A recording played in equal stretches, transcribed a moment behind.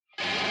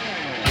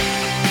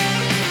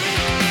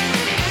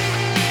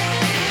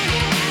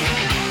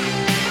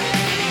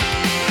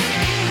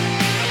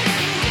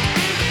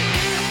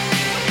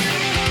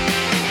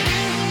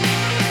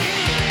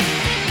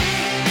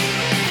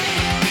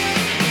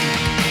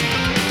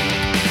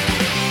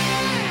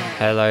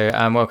Hello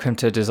and welcome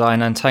to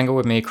Design Untangle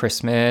with me,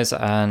 Chris Mears,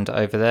 and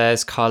over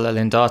there's Carla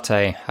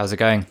Lindarte. How's it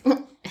going?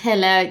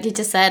 Hello, you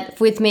just said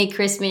with me,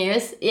 Chris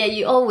Mears. Yeah,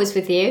 you always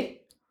with you.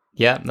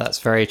 Yeah, that's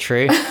very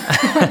true.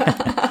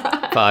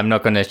 But I'm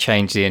not going to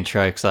change the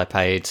intro because I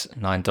paid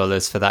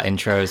 $9 for that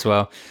intro as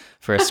well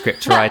for a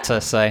script writer.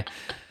 So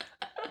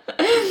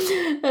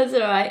that's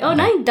all right. Oh,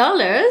 $9.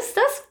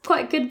 That's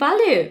quite good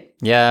value.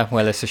 yeah,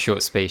 well, it's a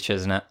short speech,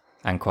 isn't it?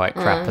 And quite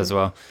crap as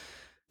well.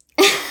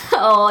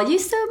 Oh, you're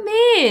so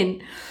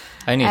mean.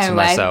 Only to Anyway.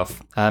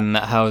 myself.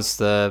 How's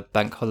the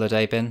bank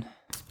holiday been?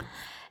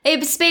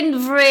 It's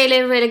been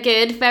really, really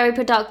good. Very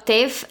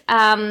productive.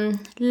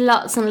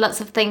 Lots and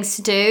lots of things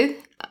to do.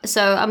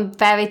 So I'm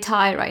very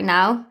tired right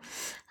now.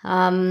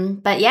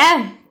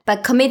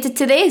 But committed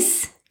to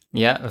this.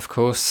 Yeah, of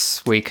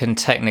course. We can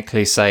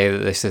technically say that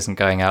this isn't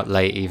going out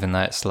late, even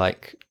though it's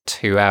like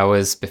 2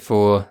 hours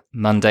before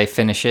Monday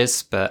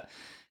finishes. But,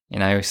 you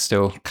know,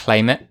 still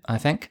claim it, I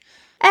think.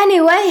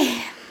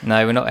 Anyway.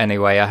 No, we're not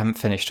anyway. I haven't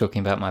finished talking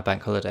about my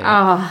bank holiday yet.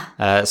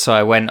 Oh, So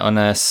I went on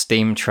a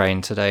steam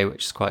train today,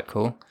 which is quite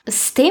cool. a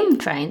steam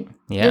train.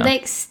 Yeah. Do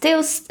they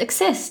still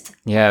exist?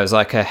 Yeah, it was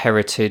like a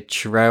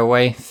heritage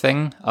railway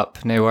thing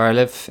up near where I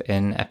live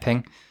in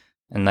Epping.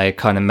 And they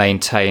kind of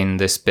maintain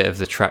this bit of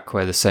the track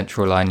where the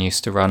central line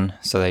used to run.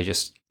 So they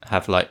just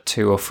have like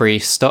 2 or 3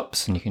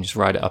 stops and you can just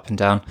ride it up and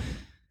down.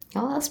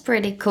 Oh, that's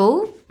pretty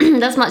cool.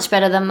 That's much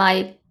better than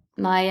my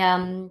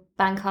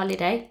bank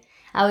holiday.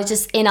 I was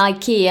just in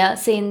IKEA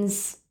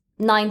since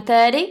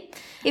 9:30.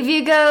 If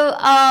you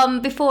go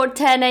before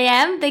 10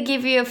 a.m., they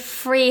give you a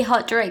free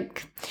hot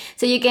drink.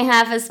 So you can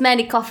have as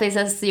many coffees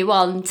as you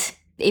want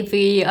if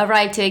you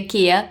arrive to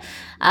IKEA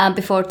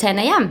before 10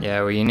 a.m.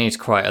 Yeah, well, you need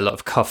quite a lot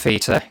of coffee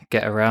to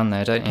get around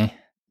there, don't you?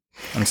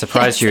 I'm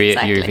surprised Yes,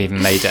 exactly. you've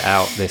even made it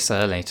out this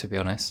early, to be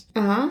honest.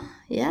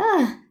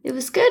 Yeah, it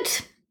was good.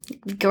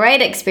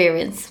 Great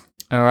experience.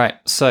 All right,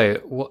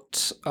 so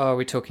what are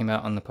we talking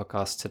about on the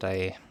podcast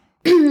today?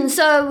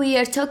 So we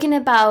are talking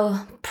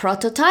about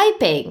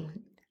prototyping.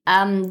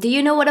 Do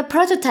you know what a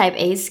prototype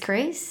is,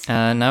 Chris?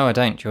 No, I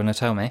don't. Do you want to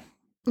tell me?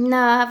 No,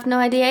 I have no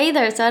idea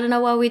either, so I don't know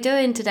what we're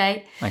doing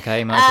today.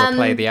 Okay, might as well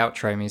play the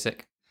outro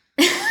music.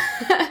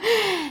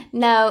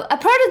 No, a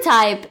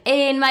prototype,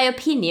 in my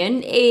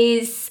opinion,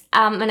 is,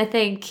 and I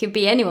think it could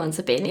be anyone's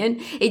opinion,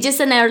 it's just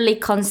an early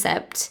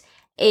concept,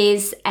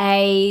 is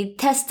a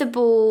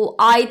testable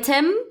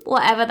item,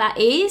 whatever that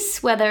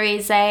is, whether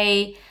it's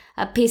a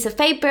piece of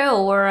paper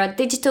or a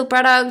digital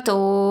product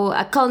or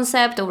a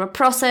concept or a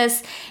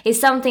process, is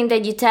something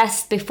that you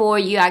test before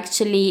you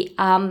actually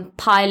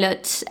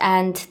pilot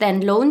and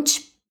then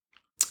launch.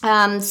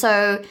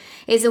 So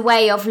it's a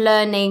way of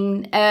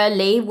learning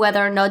early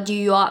whether or not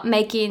you are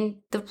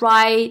making the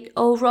right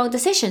or wrong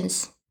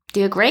decisions. Do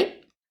you agree?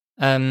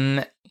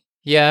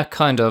 Yeah,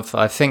 kind of.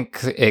 I think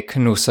it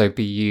can also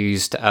be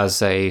used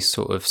as a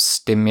sort of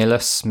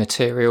stimulus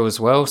material as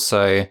well.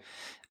 So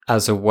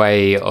as a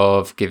way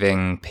of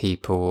giving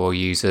people or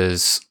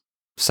users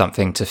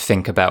something to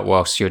think about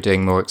whilst you're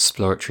doing more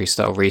exploratory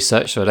style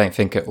research. So I don't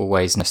think it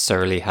always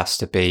necessarily has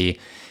to be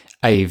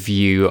a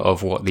view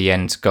of what the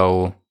end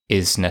goal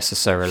is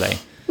necessarily.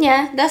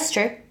 Yeah, that's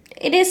true.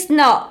 It is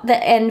not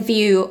the end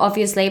view,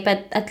 obviously,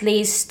 but at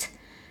least,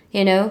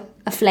 you know,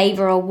 a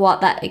flavor of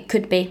what that it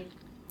could be.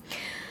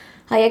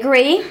 I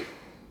agree.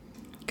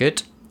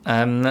 Good.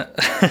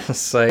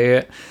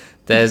 So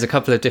there's a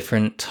couple of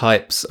different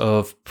types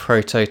of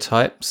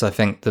prototypes. I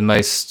think the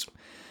most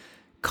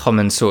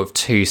common sort of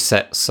 2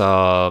 sets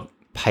are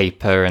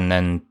paper and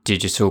then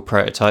digital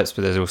prototypes,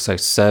 but there's also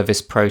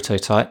service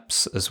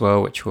prototypes as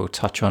well, which we'll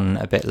touch on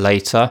a bit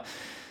later.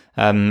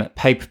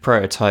 Paper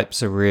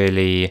prototypes are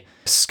really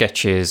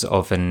sketches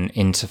of an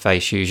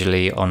interface,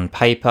 usually on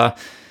paper.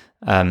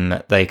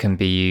 They can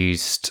be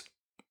used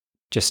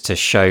just to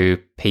show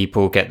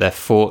people, get their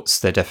thoughts.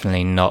 They're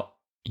definitely not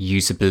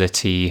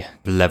usability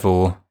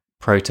level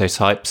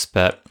prototypes,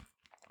 but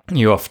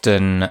you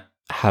often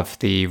have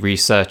the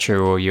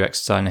researcher or UX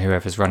designer,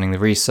 whoever's running the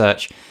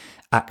research,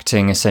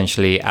 acting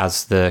essentially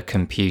as the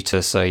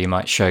computer. So you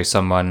might show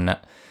someone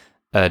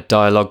a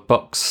dialogue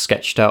box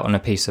sketched out on a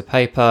piece of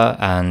paper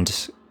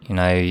and, you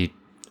know, you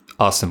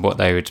ask them what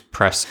they would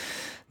press.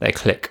 They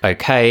click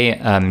OK.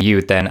 You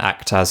would then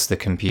act as the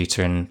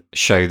computer and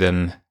show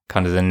them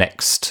kind of the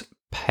next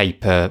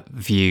paper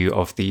view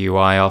of the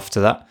UI after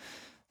that.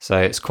 So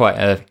it's quite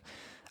a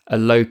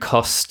low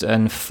cost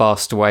and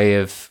fast way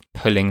of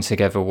pulling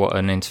together what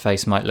an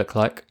interface might look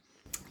like.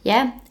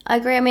 Yeah, I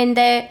agree. I mean,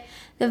 the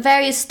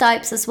various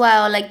types as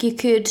well. Like you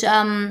could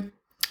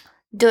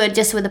do it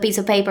just with a piece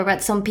of paper,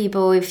 but some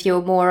people, if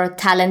you're more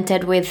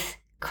talented with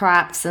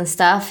crafts and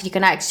stuff, you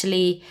can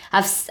actually.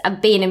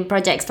 I've been in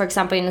projects, for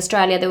example, in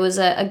Australia, there was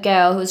a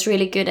girl who was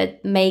really good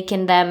at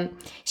making them.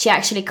 She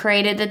actually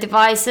created the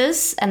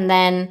devices and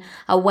then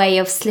a way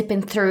of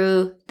slipping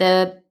through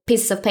the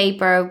pieces of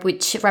paper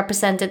which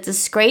represented the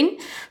screen,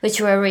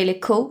 which were really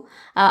cool.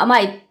 I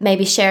might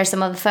maybe share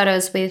some of the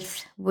photos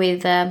with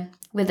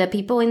the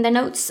people in the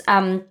notes.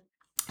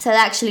 So they're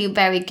actually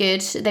very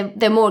good.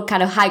 They're more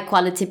kind of high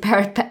quality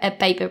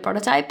paper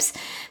prototypes.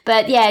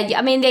 But yeah,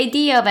 I mean, the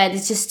idea of it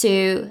is just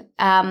to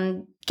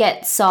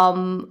get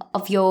some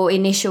of your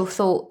initial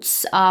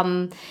thoughts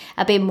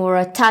a bit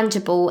more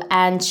tangible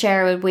and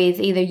share it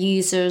with either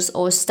users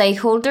or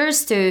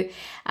stakeholders to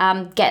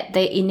get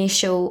the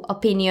initial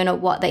opinion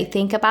of what they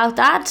think about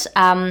that.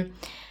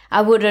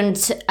 I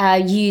wouldn't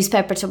use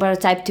paper to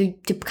prototype to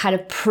kind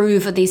of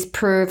prove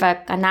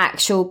an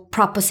actual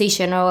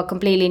proposition or a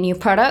completely new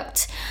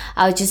product.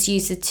 I'll just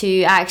use it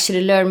to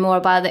actually learn more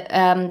about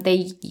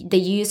the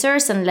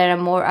users and learn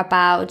more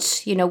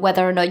about, you know,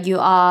 whether or not you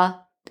are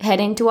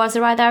heading towards the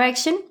right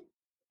direction.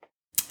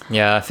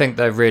 Yeah, I think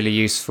they're really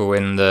useful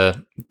in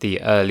the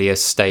earlier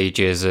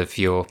stages of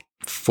your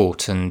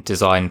thought and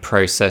design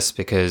process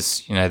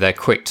because, you know, they're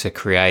quick to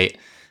create.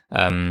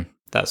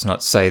 That's not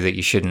to say that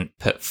you shouldn't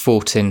put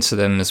thought into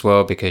them as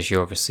well, because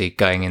you're obviously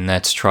going in there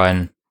to try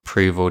and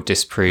prove or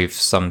disprove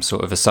some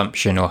sort of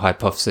assumption or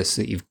hypothesis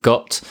that you've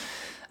got.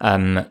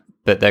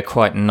 But they're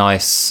quite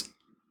nice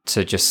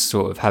to just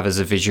sort of have as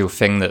a visual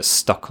thing that's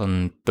stuck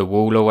on the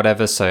wall or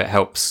whatever. So it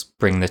helps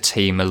bring the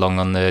team along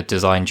on the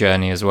design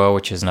journey as well,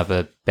 which is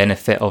another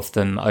benefit of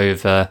them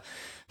over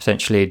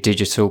potentially a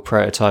digital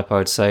prototype, I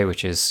would say,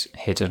 which is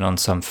hidden on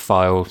some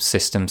file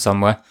system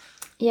somewhere.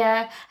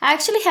 Yeah, I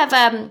actually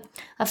have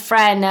a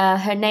friend,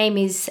 her name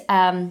is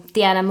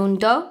Diana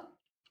Mundo.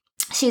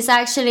 She's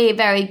actually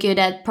very good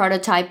at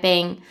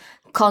prototyping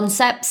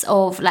concepts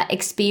of like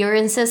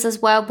experiences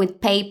as well with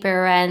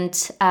paper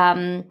and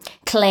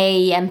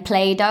clay and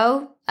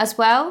Play-Doh as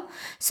well.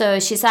 So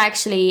she's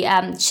actually,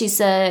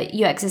 she's a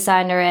UX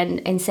designer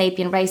in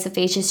Sapient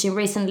Razorfish. She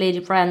recently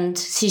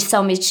she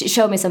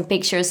showed me some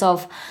pictures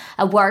of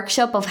a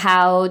workshop of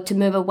how to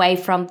move away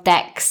from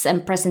decks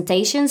and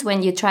presentations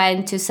when you're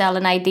trying to sell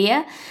an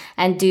idea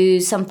and do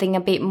something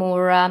a bit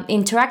more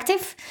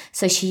interactive.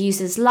 So she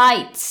uses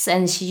lights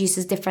and she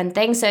uses different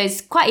things. So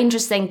it's quite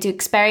interesting to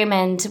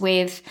experiment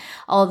with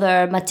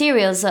other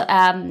materials,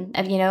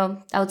 you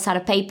know, outside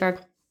of paper,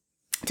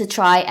 to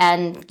try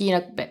and, you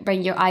know,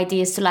 bring your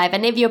ideas to life.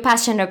 And if you're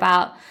passionate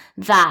about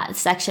that,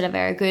 it's actually a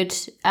very good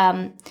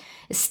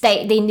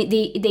state,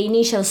 the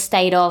initial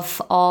state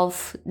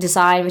of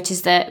design, which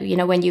is the, you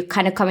know, when you're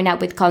kind of coming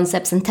up with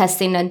concepts and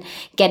testing and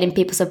getting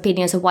people's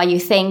opinions of what you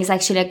think, is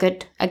actually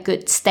a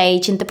good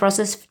stage in the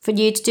process for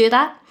you to do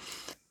that.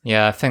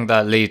 Yeah, I think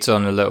that leads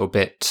on a little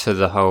bit to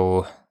the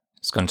whole, I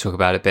was going to talk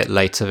about it a bit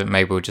later, but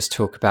maybe we'll just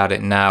talk about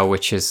it now,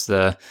 which is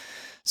the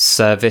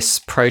service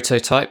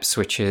prototypes,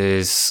 which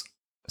is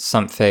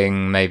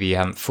something maybe you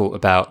haven't thought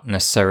about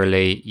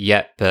necessarily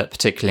yet, but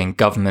particularly in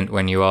government,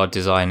 when you are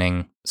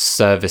designing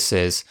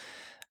services,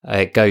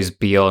 it goes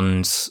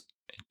beyond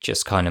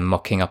just kind of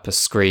mocking up a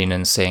screen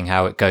and seeing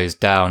how it goes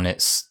down.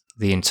 It's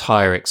the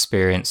entire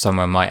experience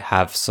someone might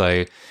have.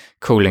 So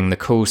calling the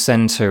call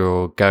center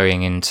or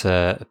going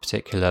into a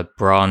particular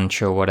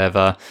branch or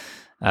whatever.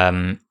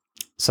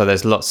 So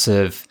there's lots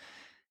of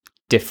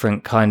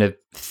different kind of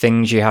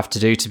things you have to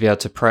do to be able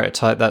to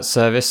prototype that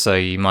service. So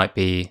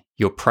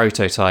your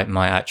prototype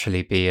might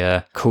actually be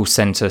a call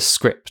center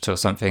script or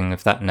something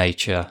of that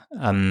nature.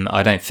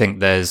 I don't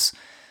think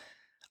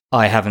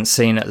I haven't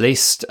seen at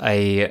least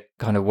a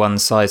kind of one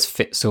size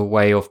fits all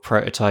way of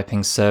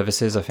prototyping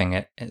services. I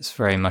think it's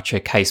very much a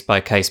case by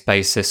case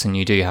basis, and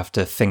you do have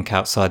to think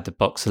outside the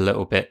box a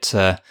little bit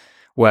to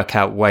work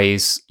out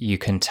ways you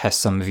can test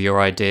some of your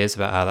ideas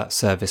about how that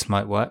service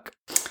might work.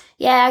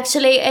 Yeah,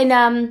 actually, in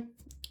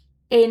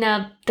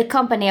the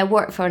company I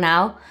work for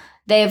now,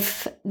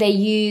 they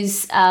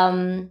use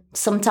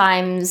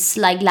sometimes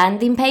like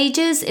landing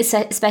pages,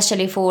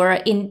 especially for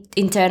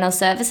internal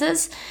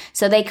services.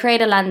 So they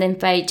create a landing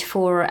page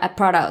for a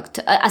product,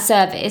 a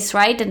service,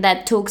 right? And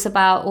that talks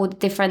about all the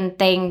different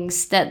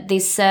things that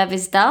this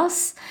service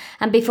does.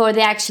 And before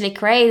they actually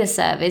create a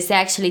service, they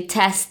actually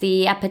test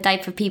the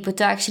appetite for people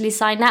to actually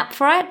sign up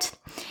for it.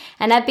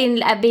 And I've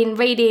been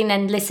reading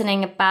and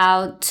listening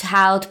about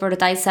how to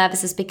prototype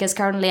services, because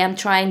currently I'm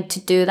trying to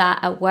do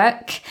that at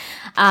work.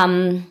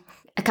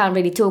 I can't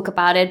really talk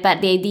about it,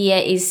 but the idea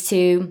is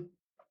to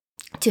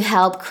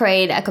help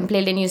create a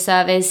completely new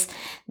service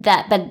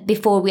but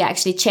before we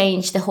actually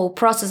change the whole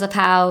process of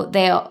how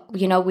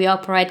we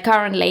operate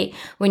currently,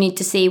 we need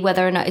to see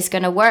whether or not it's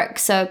going to work.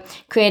 So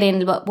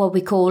creating what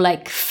we call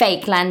like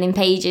fake landing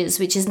pages,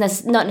 which is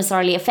not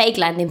necessarily a fake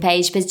landing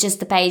page, but it's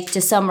just a page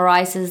that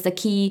summarizes the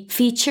key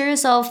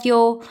features of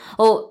your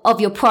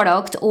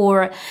product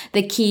or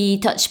the key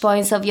touch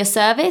points of your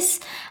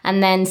service,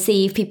 and then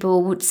see if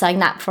people would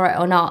sign up for it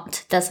or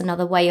not. That's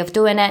another way of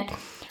doing it.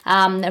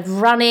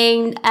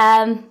 Running,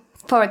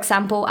 for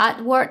example,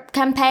 AdWords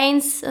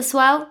campaigns as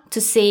well, to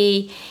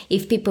see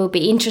if people will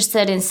be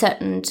interested in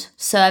certain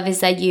service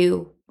that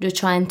you're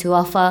trying to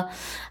offer.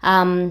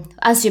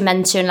 As you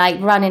mentioned,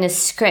 like running a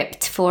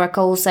script for a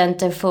call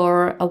center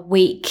for a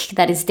week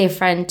that is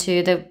different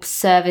to the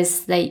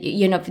service that,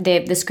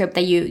 the script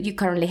that you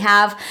currently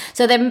have.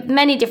 So there are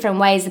many different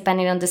ways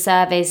depending on the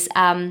service.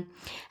 And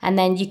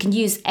then you can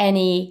use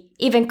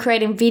even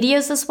creating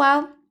videos as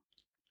well.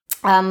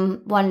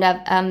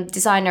 one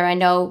designer I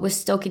know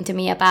was talking to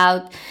me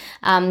about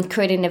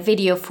creating a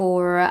video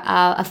for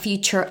a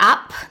future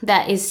app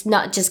that is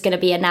not just going to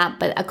be an app,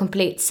 but a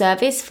complete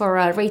service for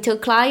a retail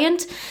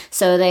client.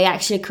 So they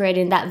actually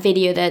creating that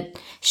video that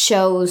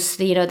shows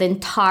the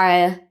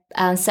entire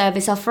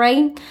service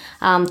offering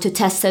to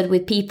test it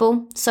with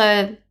people.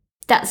 So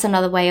that's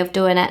another way of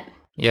doing it.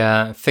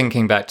 Yeah,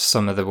 thinking back to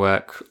some of the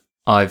work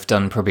I've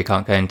done, probably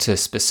can't go into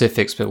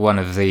specifics, but one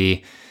of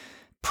the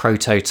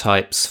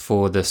prototypes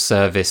for the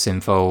service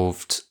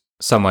involved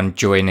someone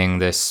joining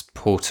this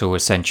portal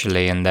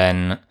essentially, and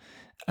then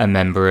a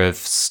member of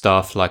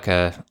staff, like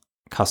a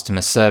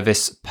customer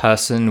service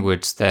person,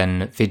 would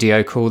then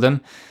video call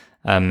them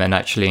and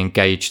actually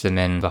engage them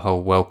in the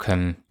whole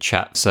welcome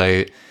chat.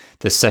 So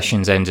the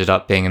sessions ended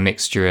up being a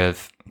mixture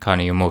of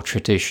kind of your more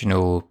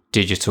traditional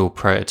digital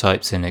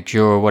prototypes in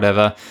Azure or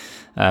whatever,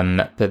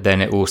 but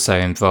then it also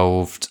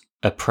involved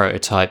a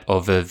prototype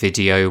of a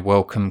video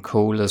welcome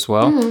call as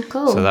well.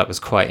 Cool. So that was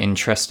quite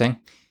interesting.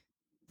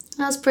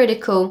 That's pretty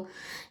cool.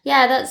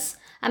 Yeah,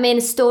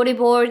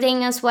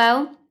 storyboarding as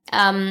well,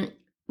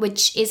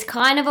 which is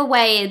kind of a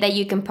way that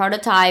you can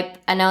prototype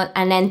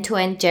an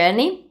end-to-end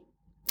journey.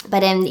 But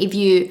then if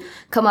you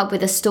come up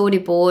with a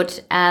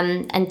storyboard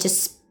and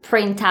just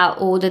print out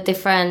all the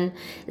different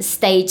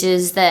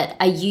stages that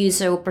a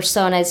user or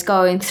persona is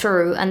going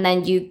through, and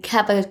then you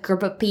have a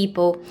group of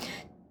people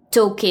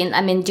talking,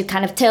 you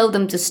kind of tell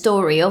them the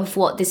story of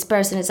what this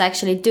person is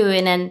actually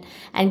doing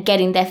and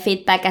getting their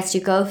feedback as you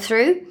go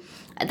through.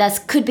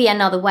 That could be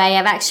another way.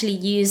 I've actually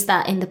used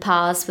that in the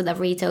past with a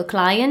retail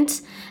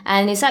client,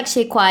 and it's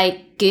actually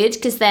quite good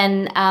because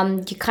then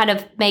you kind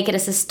of make it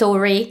as a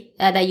story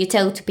that you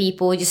tell to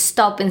people. You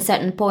stop in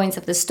certain points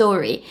of the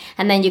story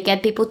and then you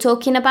get people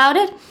talking about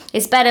it.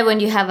 It's better when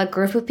you have a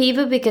group of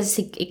people because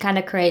it kind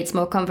of creates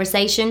more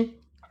conversation.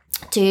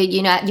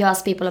 You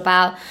ask people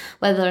about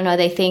whether or not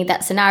they think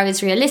that scenario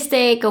is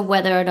realistic, or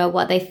whether or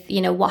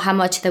not how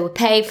much they would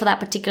pay for that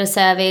particular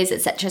service,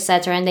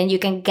 etc., and then you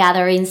can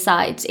gather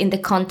insights in the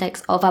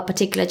context of a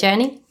particular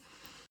journey.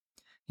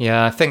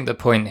 Yeah, I think the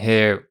point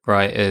here,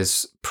 right,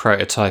 is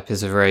prototype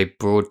is a very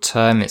broad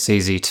term. It's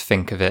easy to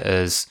think of it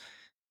as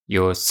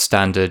your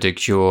standard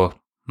Azure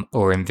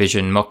or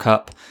Envision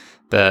mockup,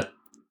 but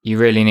you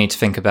really need to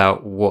think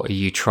about what are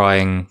you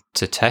trying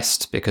to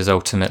test, because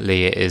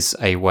ultimately it is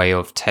a way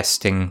of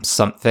testing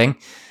something.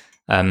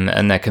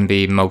 And there can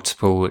be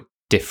multiple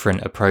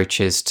different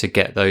approaches to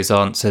get those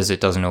answers. It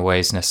doesn't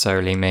always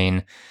necessarily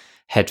mean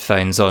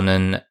headphones on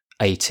and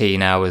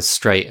 18 hours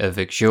straight of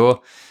Azure.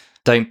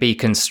 Don't be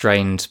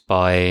constrained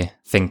by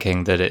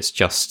thinking that it's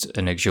just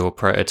an Azure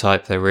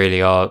prototype. There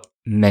really are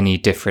many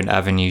different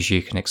avenues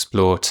you can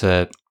explore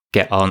to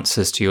get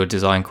answers to your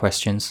design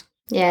questions.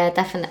 Yeah,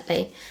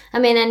 definitely.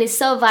 And it's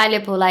so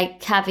valuable,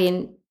 like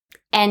having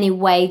any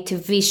way to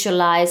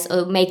visualize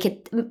or make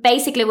it.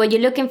 Basically, what you're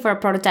looking for a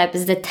prototype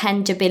is the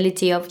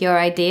tangibility of your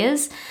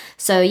ideas.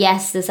 So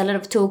yes, there's a lot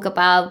of talk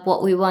about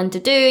what we want to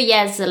do.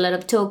 Yes, a lot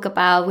of talk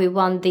about we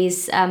want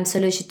this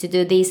solution to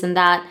do this and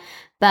that.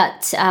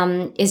 But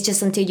it's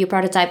just until you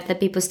prototype that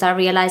people start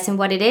realizing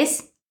what it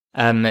is.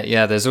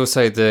 Yeah, there's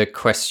also the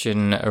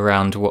question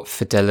around what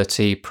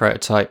fidelity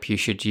prototype you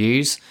should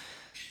use.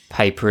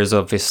 Paper is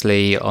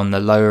obviously on the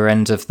lower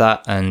end of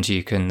that, and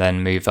you can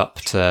then move up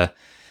to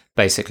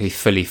basically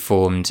fully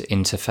formed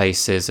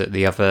interfaces at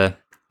the other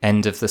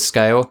end of the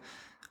scale.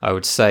 I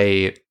would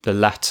say the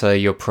latter,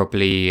 you're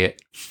probably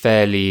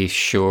fairly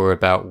sure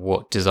about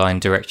what design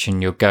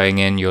direction you're going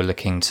in. You're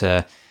looking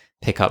to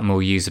pick up more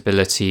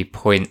usability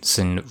points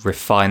and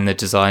refine the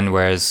design,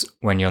 whereas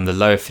when you're on the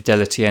lower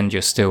fidelity end,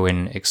 you're still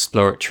in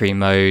exploratory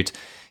mode.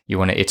 You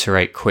want to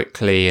iterate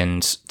quickly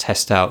and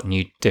test out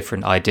new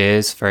different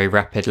ideas very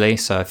rapidly.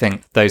 So I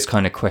think those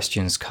kind of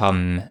questions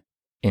come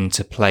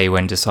into play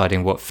when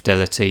deciding what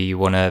fidelity you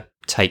want to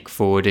take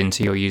forward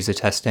into your user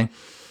testing.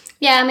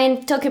 Yeah,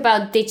 talking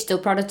about digital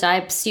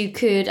prototypes, you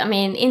could,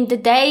 in the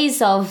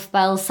days of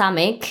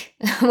Balsamiq,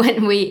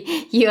 when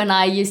you and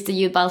I used to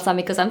use Balsamiq,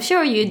 because I'm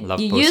sure you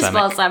used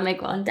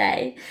Balsamiq one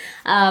day.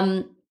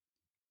 And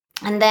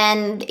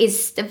then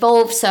it's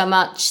evolved so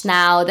much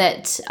now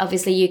that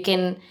obviously you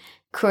can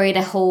create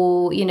a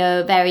whole,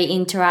 very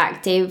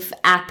interactive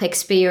app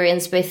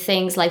experience with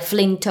things like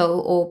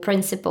Flinto or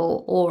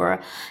Principle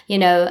or,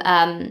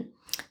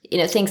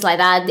 things like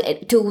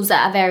that, tools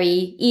that are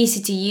very easy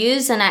to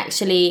use and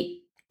actually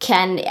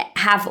can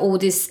have all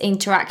these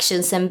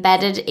interactions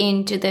embedded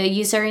into the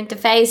user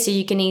interface. So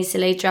you can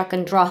easily drag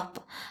and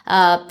drop,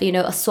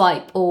 a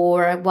swipe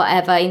or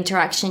whatever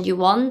interaction you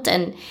want.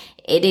 And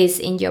it is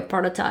in your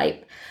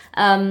prototype.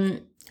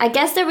 I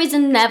guess there is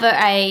never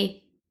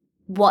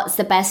what's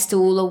the best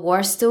tool or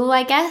worst tool,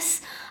 I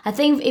guess. I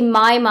think in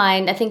my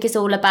mind, it's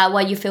all about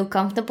what you feel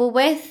comfortable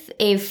with.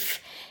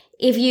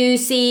 If you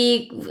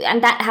see,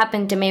 and that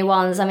happened to me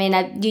once,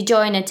 you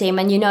join a team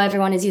and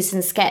everyone is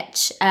using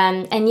Sketch.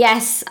 And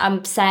yes,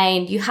 I'm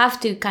saying you have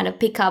to kind of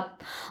pick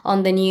up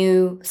on the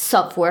new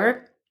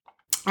software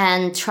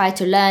and try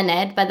to learn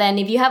it. But then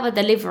if you have a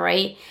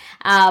delivery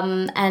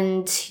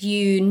and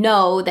you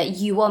know that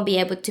you won't be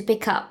able to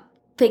pick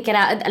it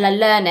out and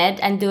learn it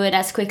and do it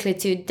as quickly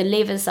to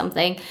deliver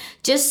something,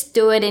 just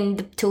do it in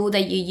the tool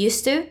that you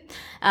used to.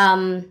 I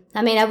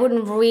mean, I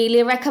wouldn't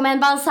really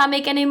recommend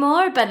Balsamiq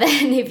anymore, but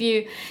then if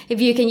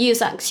you can use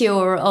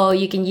Axure, or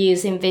you can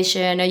use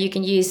InVision, or you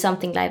can use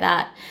something like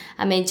that,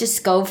 I mean,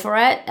 just go for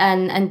it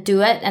and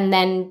do it, and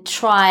then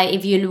try,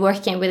 if you're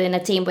working within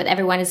a team where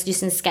everyone is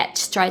using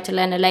Sketch, try to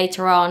learn it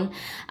later on.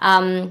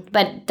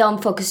 But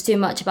don't focus too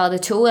much about the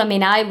tool. I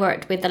mean, I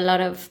worked with a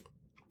lot of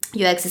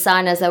UX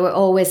designers that were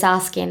always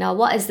asking, oh,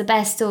 what is the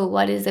best tool?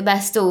 What is the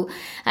best tool?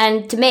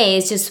 And to me,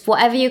 it's just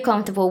whatever you're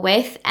comfortable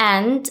with.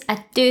 And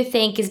I do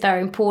think it's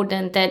very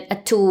important that a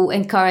tool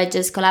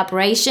encourages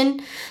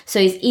collaboration. So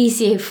it's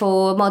easy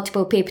for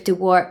multiple people to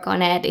work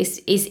on it.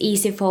 It's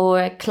easy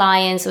for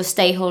clients or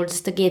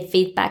stakeholders to give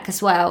feedback as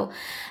well.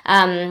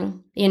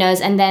 And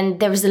then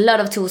there's a lot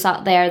of tools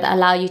out there that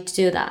allow you to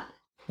do that.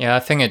 Yeah, I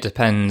think it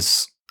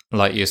depends,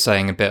 like you're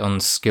saying, a bit on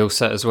skill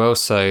set as well.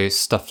 So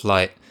stuff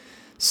like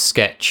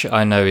Sketch,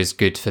 I know, is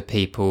good for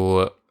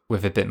people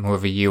with a bit more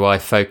of a UI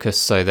focus,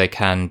 so they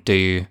can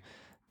do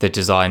the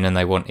design and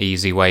they want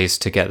easy ways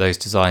to get those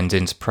designs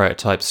into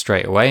prototypes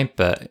straight away.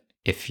 But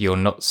if you're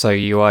not so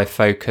UI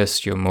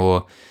focused, you're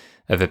more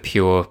of a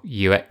pure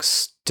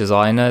UX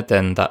designer,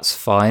 then that's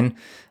fine.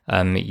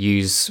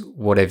 Use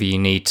whatever you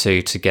need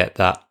to get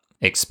that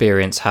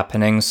experience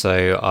happening.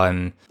 So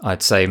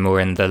I'd say more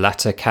in the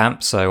latter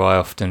camp. So I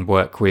often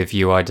work with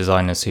UI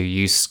designers who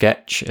use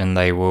Sketch, and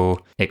they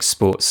will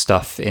export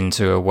stuff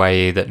into a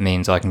way that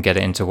means I can get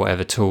it into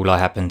whatever tool I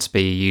happen to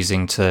be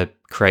using to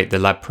create the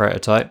lab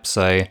prototype.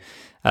 So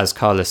as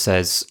Carla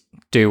says,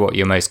 do what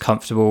you're most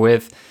comfortable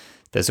with.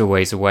 There's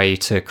always a way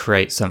to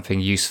create something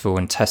useful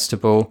and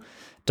testable.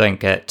 Don't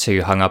get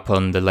too hung up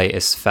on the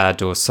latest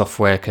fad or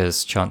software,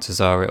 because chances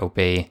are it'll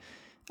be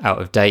out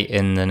of date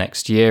in the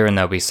next year and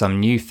there'll be some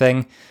new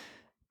thing.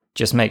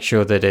 Just make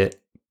sure that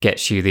it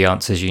gets you the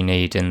answers you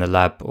need in the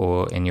lab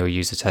or in your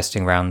user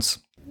testing rounds.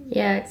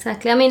 Yeah,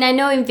 exactly. I mean, I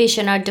know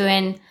InVision are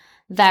doing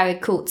very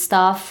cool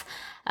stuff.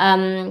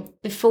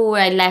 Before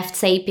I left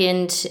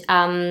Sapient,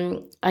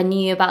 I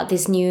knew about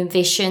this new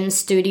InVision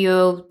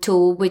Studio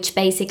tool, which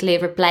basically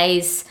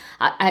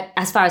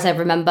as far as I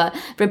remember,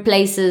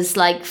 replaces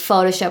like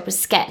Photoshop or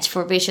Sketch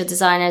for visual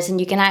designers, and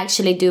you can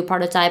actually do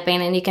prototyping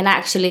and you can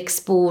actually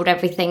export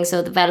everything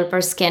so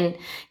developers can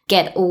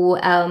get all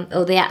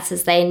the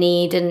access they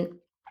need. And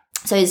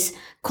so it's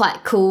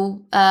quite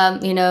cool,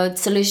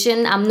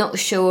 solution. I'm not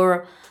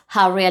sure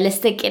how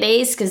realistic it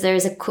is, because there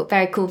is a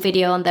very cool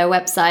video on their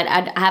website.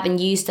 I haven't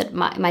used it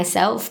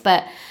myself,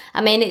 but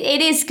I mean, it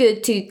is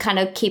good to kind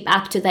of keep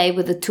up to date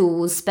with the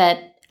tools. But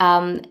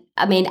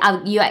I mean,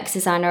 a UX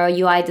designer or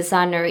UI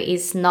designer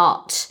is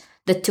not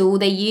the tool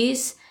they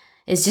use.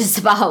 It's just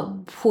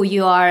about who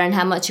you are and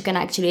how much you can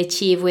actually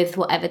achieve with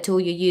whatever tool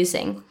you're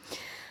using.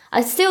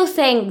 I still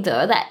think,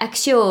 though, that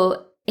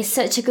Axure is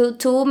such a good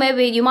tool.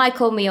 Maybe you might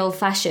call me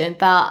old-fashioned,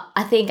 but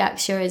I think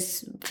Axure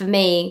is, for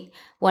me,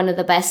 one of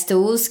the best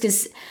tools,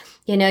 because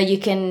you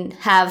can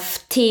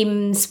have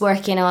teams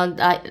working on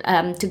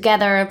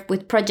together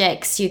with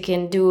projects. You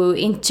can do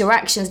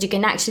interactions. You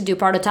can actually do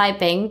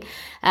prototyping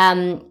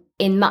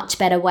in much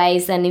better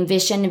ways than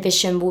InVision.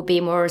 InVision will be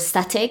more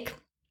static.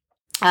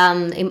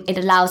 It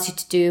allows you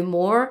to do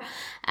more.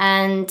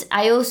 And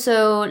I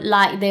also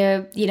like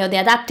the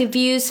adaptive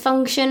views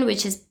function,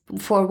 which is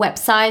for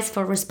websites,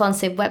 for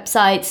responsive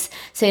websites.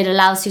 So it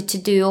allows you to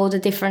do all the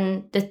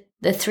different,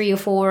 the 3 or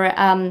 4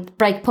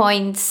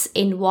 breakpoints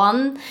in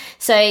one.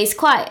 So it's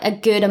quite a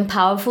good and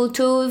powerful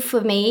tool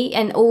for me.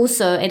 And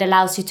also it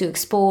allows you to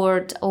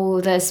export all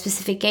the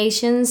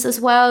specifications as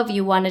well. If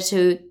you wanted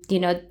to,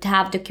 to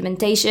have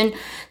documentation,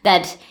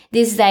 that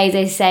these days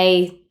they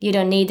say you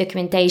don't need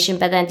documentation,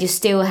 but then you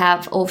still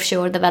have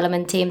offshore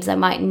development teams that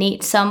might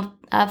need some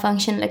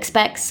functional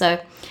specs.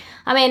 So,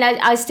 I mean,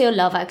 I still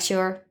love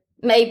Axure.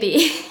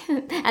 Maybe.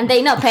 and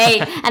they're not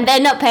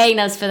paying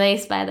us for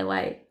this, by the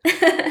way.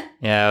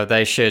 Yeah,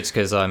 they should,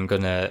 because I'm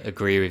going to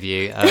agree with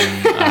you. I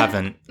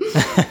haven't.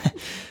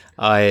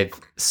 I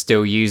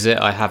still use it.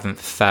 I haven't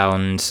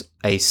found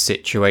a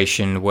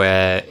situation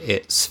where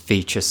its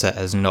feature set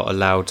has not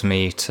allowed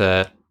me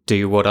to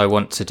do what I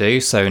want to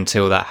do. So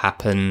until that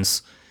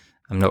happens,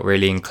 I'm not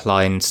really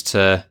inclined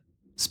to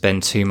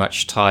spend too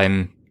much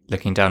time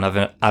looking down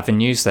other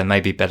avenues. There may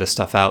be better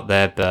stuff out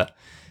there, but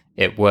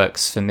it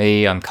works for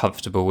me. I'm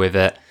comfortable with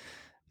it.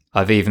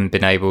 I've even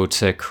been able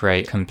to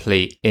create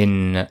complete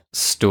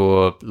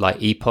in-store like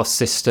EPOS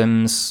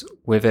systems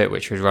with it,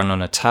 which would run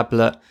on a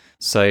tablet.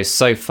 So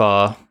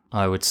far,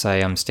 I would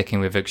say I'm sticking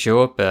with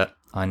Axure, but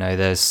I know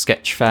there's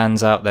Sketch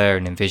fans out there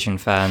and InVision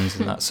fans,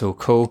 and that's all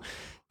cool.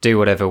 Do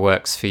whatever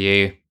works for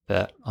you,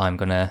 but I'm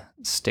going to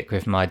stick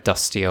with my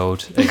dusty old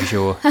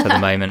Axure for the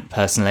moment,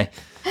 personally.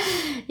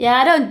 Yeah,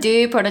 I don't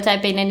do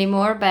prototyping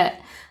anymore, but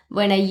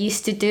when I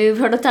used to do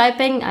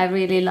prototyping, I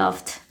really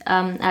loved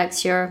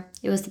Axure.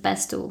 It was the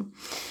best tool.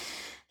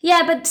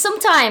 Yeah, but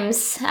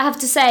sometimes I have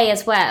to say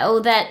as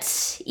well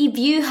that if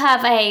you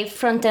have a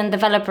front-end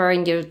developer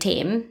in your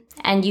team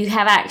and you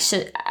have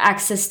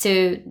access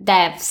to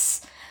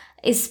devs,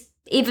 it's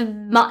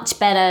even much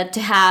better to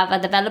have a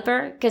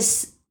developer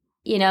because,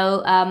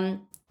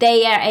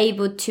 they are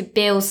able to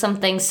build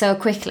something so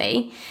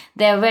quickly.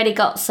 They already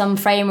got some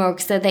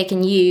frameworks that they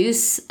can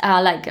use,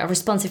 like a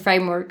responsive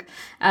framework.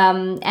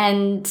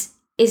 And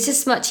it's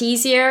just much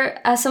easier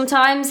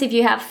sometimes if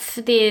you have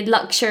the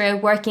luxury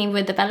of working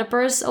with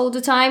developers all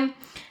the time.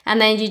 And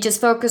then you just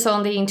focus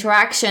on the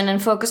interaction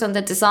and focus on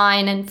the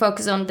design and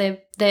focus on the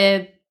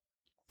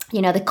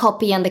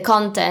copy and the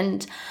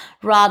content,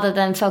 rather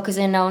than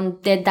focusing on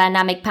the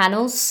dynamic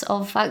panels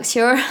of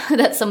Axure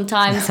that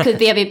sometimes could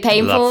be a bit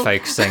painful. Love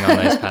focusing on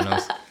those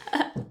panels.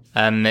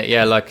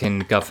 Like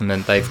in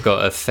government, they've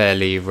got a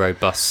fairly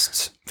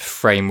robust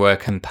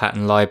framework and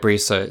pattern library,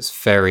 so it's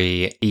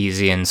very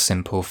easy and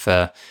simple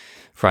for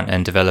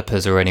front-end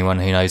developers or anyone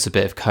who knows a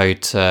bit of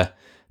code to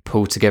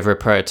pull together a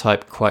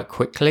prototype quite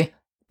quickly.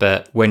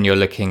 But when you're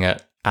looking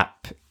at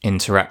app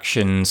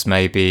interactions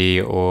maybe,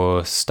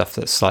 or stuff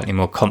that's slightly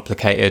more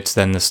complicated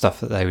than the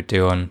stuff that they would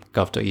do on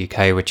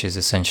gov.uk, which is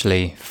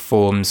essentially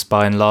forms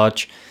by and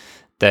large,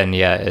 then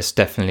it's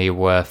definitely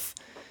worth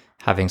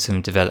having some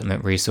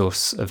development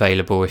resource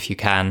available if you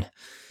can.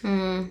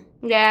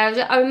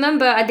 Yeah, I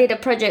remember I did a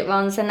project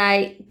once,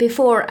 and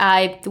before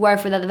I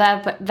worked with a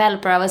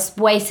developer, I was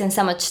wasting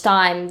so much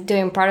time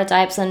doing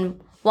prototypes,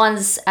 and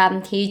once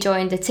he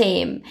joined the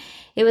team,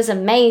 it was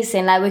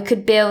amazing. Like, we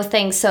could build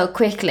things so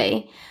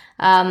quickly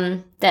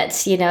that,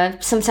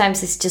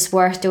 sometimes it's just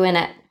worth doing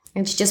it.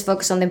 And to just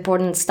focus on the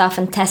important stuff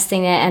and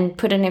testing it and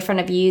putting it in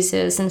front of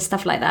users and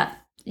stuff like that.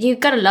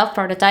 You've got to love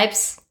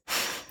prototypes.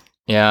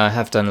 Yeah, I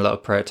have done a lot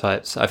of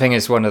prototypes. I think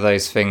it's one of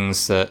those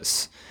things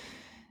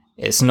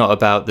it's not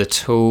about the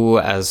tool,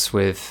 as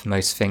with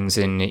most things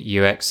in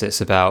UX.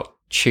 It's about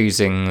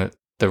choosing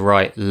the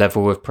right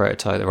level of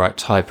prototype, the right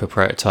type of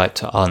prototype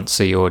to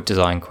answer your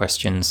design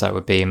questions. That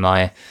would be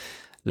my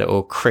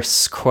little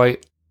Chris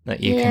quote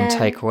that you can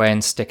take away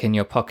and stick in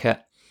your pocket.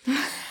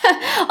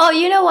 Oh,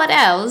 you know what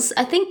else?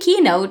 I think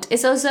Keynote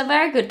is also a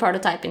very good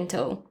prototyping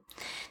tool.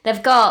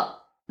 They've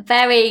got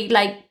very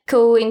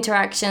cool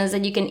interactions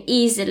that you can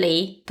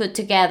easily put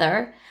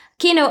together.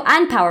 Keynote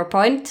and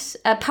PowerPoint.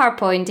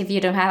 PowerPoint if you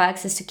don't have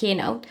access to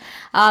Keynote.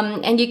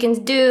 And you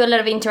can do a lot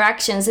of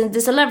interactions. And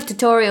there's a lot of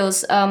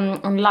tutorials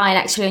online,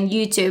 actually on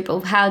YouTube,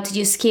 of how to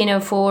use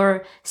Keynote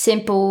for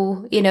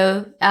simple,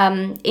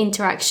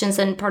 interactions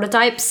and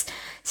prototypes.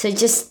 So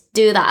just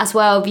do that as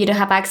well if you don't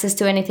have access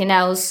to anything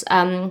else,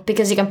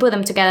 because you can put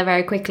them together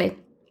very quickly.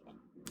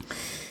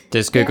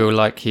 Does Google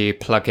like you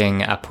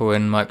plugging Apple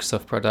and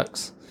Microsoft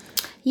products?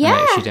 Yeah. I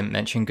noticed you didn't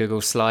mention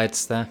Google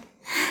Slides there.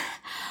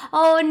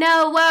 Oh,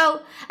 no.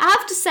 Well, I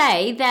have to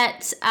say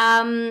that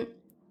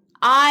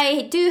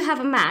I do have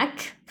a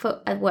Mac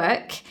at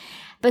work,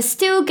 but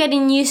still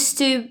getting used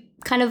to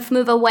kind of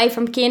move away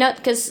from Keynote,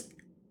 because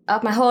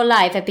my whole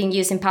life I've been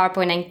using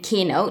PowerPoint and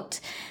Keynote.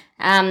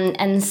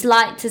 And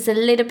Slides is a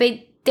little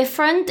bit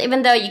different,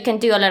 even though you can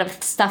do a lot of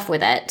stuff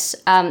with it.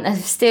 I'm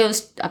still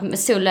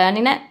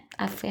learning it,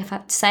 I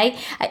have to say.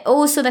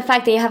 Also, the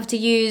fact that you have to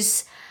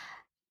use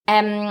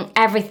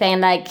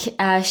everything like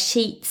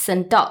sheets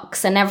and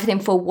docs and everything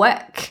for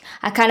work.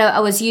 I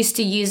was used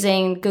to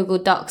using Google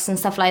Docs and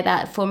stuff like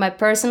that for my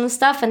personal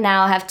stuff, and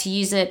now I have to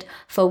use it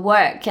for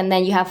work. And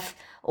then you have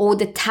all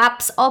the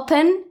tabs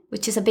open,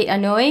 which is a bit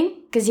annoying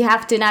because you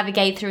have to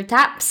navigate through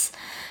tabs.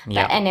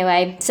 Yeah. But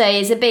anyway, so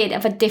it's a bit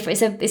of a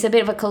it's a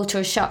bit of a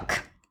cultural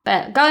shock,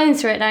 but going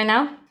through it right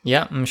now.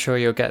 Yeah, I'm sure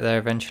you'll get there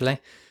eventually.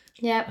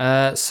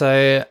 Yeah.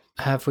 So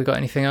have we got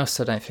anything else?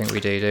 I don't think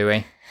we do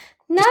we?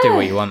 No. Just do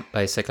what you want,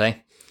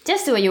 basically.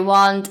 Just do what you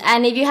want.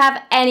 And if you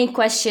have any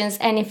questions,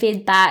 any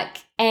feedback,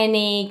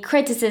 any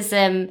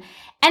criticism,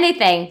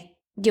 anything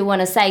you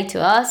want to say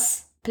to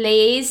us,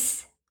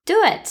 please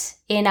do it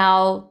in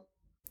our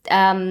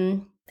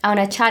on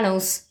our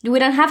channels. We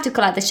don't have to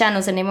call out the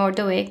channels anymore,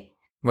 do we?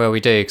 Well,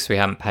 we do, because we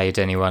haven't paid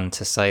anyone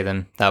to say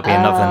them. That'll be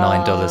another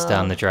 $9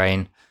 down the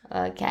drain.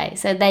 Okay,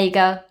 so there you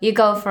go. You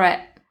go for it.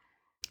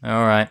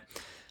 All right.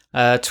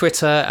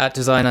 Twitter at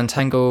Design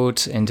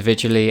Untangled,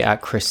 individually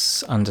at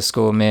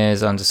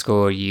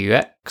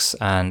Chris_Mears_UX,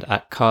 and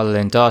at Carla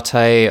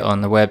Lindarte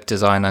on the web,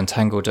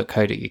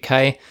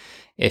 designuntangled.co.uk.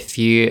 If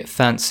you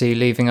fancy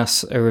leaving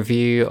us a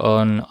review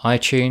on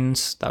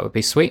iTunes, that would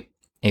be sweet,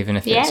 even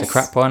if it's a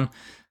crap one.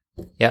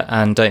 Yeah,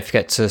 and don't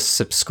forget to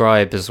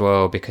subscribe as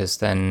well, because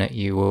then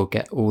you will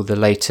get all the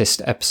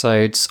latest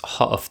episodes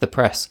hot off the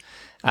press.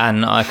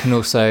 And I can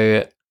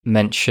also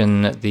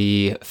mention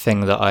the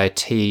thing that I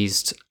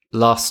teased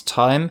last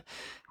time,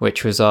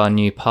 which was our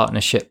new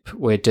partnership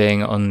we're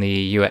doing on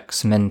the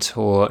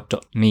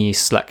uxmentor.me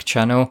Slack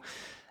channel,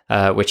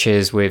 which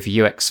is with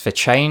UX for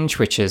Change,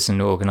 which is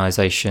an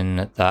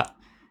organization that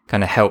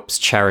kind of helps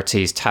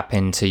charities tap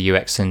into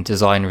UX and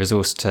design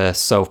resource to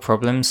solve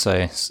problems. So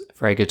it's a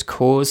very good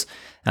cause.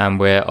 And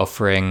we're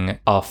offering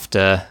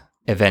after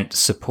event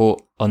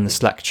support on the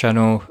Slack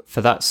channel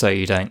for that. So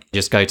you don't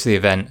just go to the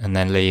event and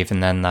then leave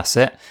and then that's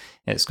it.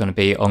 It's going to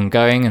be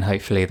ongoing, and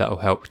hopefully that will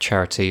help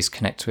charities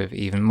connect with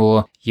even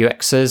more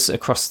UXers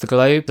across the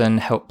globe and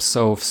help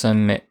solve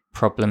some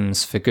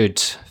problems for good,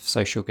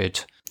 social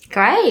good.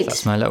 Great.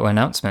 That's my little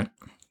announcement.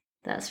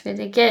 That's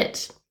really good.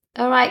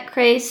 All right,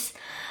 Chris.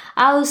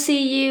 I'll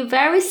see you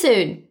very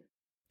soon.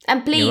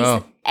 And please,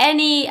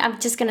 I'm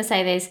just going to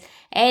say this,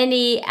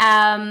 any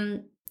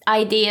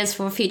ideas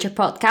for future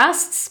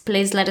podcasts,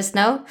 please let us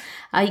know.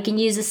 You can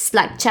use the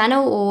Slack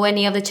channel or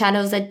any of the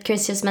channels that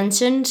Chris just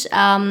mentioned.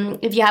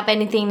 If you have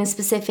anything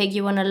specific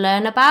you want to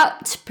learn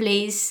about,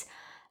 please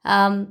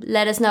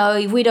let us know.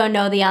 If we don't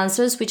know the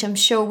answers, which I'm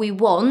sure we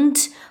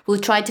won't, we'll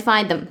try to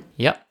find them.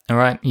 Yep. All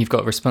right. You've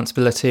got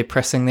responsibility of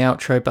pressing the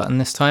outro button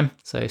this time.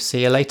 So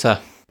see you later.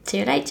 See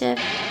you later.